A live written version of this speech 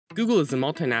Google is a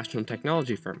multinational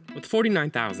technology firm with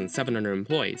 49,700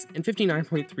 employees and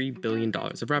 $59.3 billion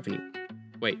of revenue.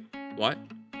 Wait, what?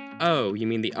 Oh, you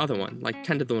mean the other one, like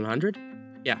 10 to the 100?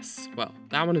 Yes, well,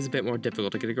 that one is a bit more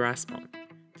difficult to get a grasp on.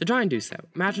 To try and do so,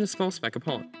 imagine a small speck of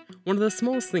pollen, one of the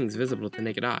smallest things visible with the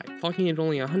naked eye, clocking at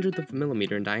only 1/100th of a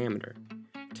millimeter in diameter.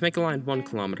 To make a line 1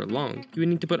 kilometer long, you would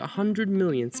need to put 100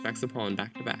 million specks of pollen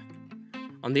back to back.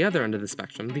 On the other end of the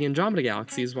spectrum, the Andromeda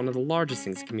Galaxy is one of the largest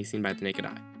things that can be seen by the naked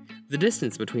eye. The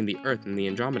distance between the Earth and the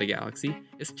Andromeda Galaxy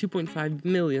is 2.5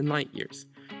 million light-years.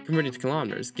 Converted to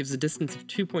kilometers gives a distance of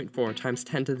 2.4 times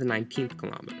 10 to the 19th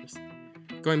kilometers.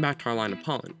 Going back to our line of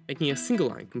pollen, making a single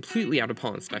line completely out of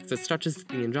pollen specks that stretches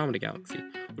the Andromeda Galaxy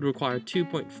would require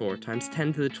 2.4 times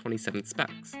 10 to the 27th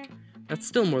specks. That's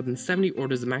still more than 70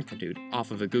 orders of magnitude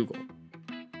off of a Googol.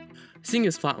 Seeing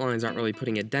as flat lines aren't really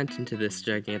putting a dent into this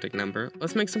gigantic number,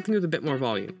 let's make something with a bit more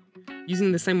volume.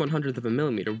 Using the same 1/100th of a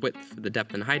millimeter width for the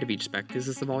depth and height of each speck gives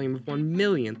us the volume of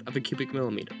 1/1,000,000th of a cubic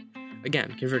millimeter.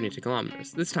 Again, converting to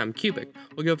kilometers, this time cubic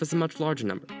will give us a much larger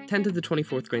number, 10 to the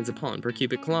 24th grains of pollen per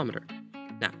cubic kilometer.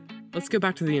 Now, let's go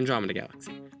back to the Andromeda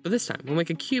Galaxy, but this time we'll make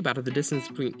a cube out of the distance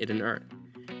between it and Earth.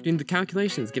 Doing the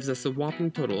calculations gives us a whopping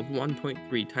total of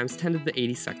 1.3 times 10 to the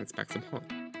 82nd specks of pollen,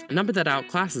 a number that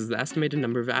outclasses the estimated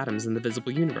number of atoms in the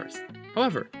visible universe.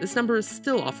 However, this number is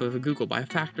still off of a Googol by a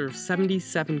factor of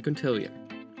 77 quintillion.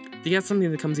 To get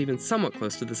something that comes even somewhat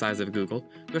close to the size of a Googol,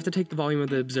 we have to take the volume of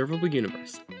the observable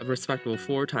universe, a respectable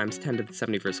 4 times 10 to the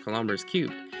 71st kilometers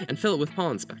cubed, and fill it with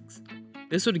pollen specks.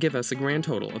 This would give us a grand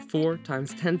total of 4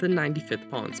 times 10 to the 95th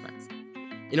pollen specks.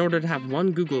 In order to have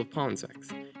one Googol of pollen specks,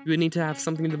 you would need to have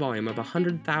something in the volume of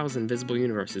 100,000 visible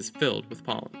universes filled with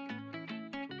pollen.